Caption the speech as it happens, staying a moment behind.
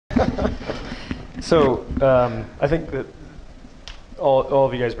So I think that all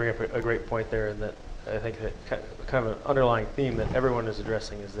of you guys bring up a great point there, and that I think that kind of an underlying theme that everyone is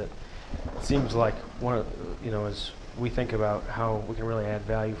addressing is that it seems like one of, as we think about how we can really add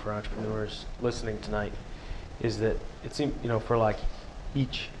value for entrepreneurs listening tonight, is that it seems, for like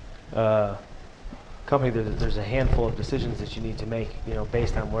each company, there's a handful of decisions that you need to make,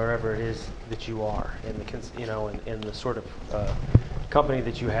 based on wherever it is that you are, and in the sort of company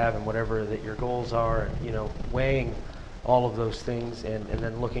that you have, and whatever that your goals are, and weighing all of those things, and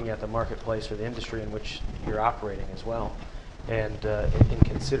then looking at the marketplace or the industry in which you're operating as well, and in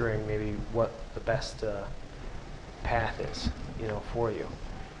considering maybe what the best path is, for you.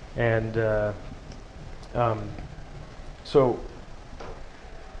 And so,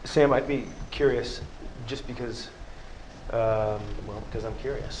 Sam, I'd be curious, just because, because I'm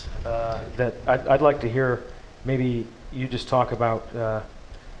curious, that I'd like to hear maybe you just talk about,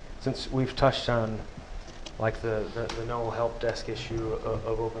 since we've touched on like the no help desk issue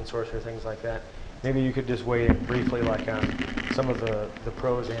of open source or things like that, maybe you could just weigh in briefly like on some of the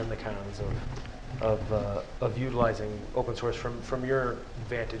pros and the cons of utilizing open source from your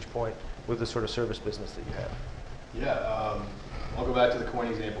vantage point with the sort of service business that you have. Yeah, I'll go back to the coin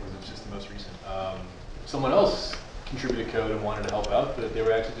example because it's just the most recent. Someone else contributed code and wanted to help out, but they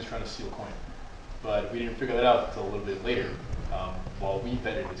were actually just trying to steal coin. But we didn't figure that out until a little bit later, while we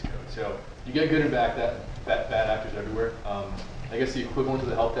vetted his code. So you get good and bad actors everywhere. I guess the equivalent to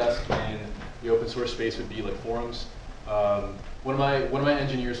the help desk in the open source space would be like forums. One of my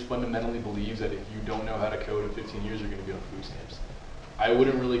engineers fundamentally believes that if you don't know how to code in 15 years, you're going to be on food stamps. I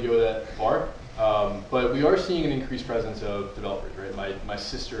wouldn't really go that far, but we are seeing an increased presence of developers, right? My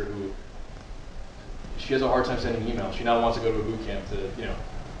sister, she has a hard time sending emails. She now wants to go to a boot camp to,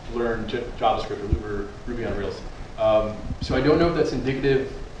 learn JavaScript or Ruby on Rails. So I don't know if that's indicative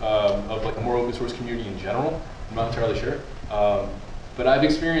of like a more open source community in general. I'm not entirely sure, but I've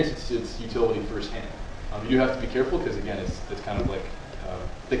experienced its utility firsthand. You do have to be careful because again, it's kind of like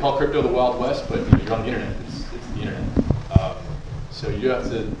they call crypto the Wild West, but you're on the internet. It's the internet. So you do have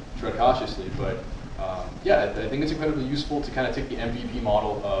to tread cautiously, but yeah, I think it's incredibly useful to kind of take the MVP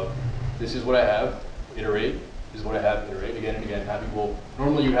model of this is what I have, iterate, this is what I have, iterate again and again. Have people,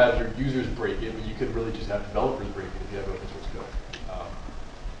 normally you have your users break it, but you could really just have developers break it if you have open source code.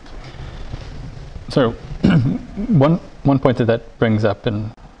 So one point that brings up,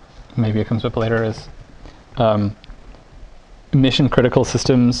 and maybe it comes up later, is mission critical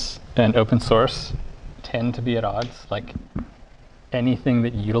systems and open source tend to be at odds. Like anything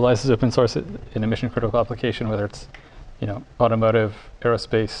that utilizes open source in a mission critical application, whether it's automotive,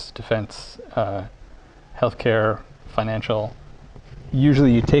 aerospace, defense, healthcare, financial,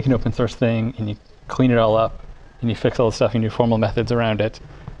 usually you take an open source thing and you clean it all up and you fix all the stuff and you do formal methods around it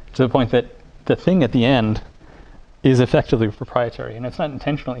to the point that the thing at the end is effectively proprietary, and it's not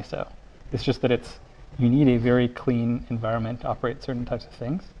intentionally so. It's just that you need a very clean environment to operate certain types of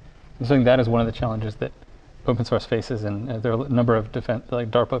things. And so I think that is one of the challenges that open source faces, and there are a number of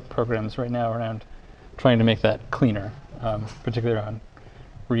like DARPA programs right now around trying to make that cleaner, particularly around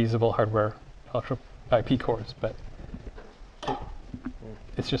reusable hardware, electrical IP cores. But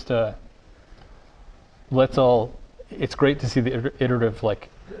it's just it's great to see the iterative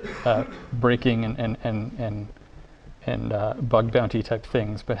breaking and bug bounty type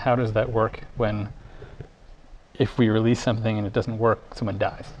things, but how does that work when if we release something and it doesn't work, someone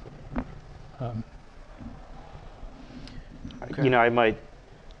dies? I might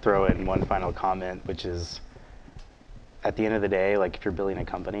throw in one final comment, which is at the end of the day, like if you're building a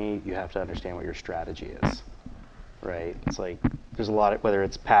company, you have to understand what your strategy is, right? It's like there's a lot of, whether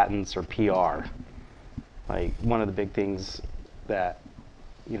it's patents or PR, like one of the big things that,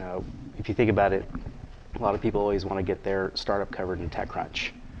 if you think about it, a lot of people always want to get their startup covered in TechCrunch,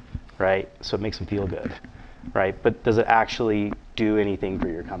 right? So it makes them feel good, right? But does it actually do anything for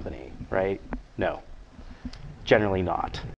your company, right? No, generally not.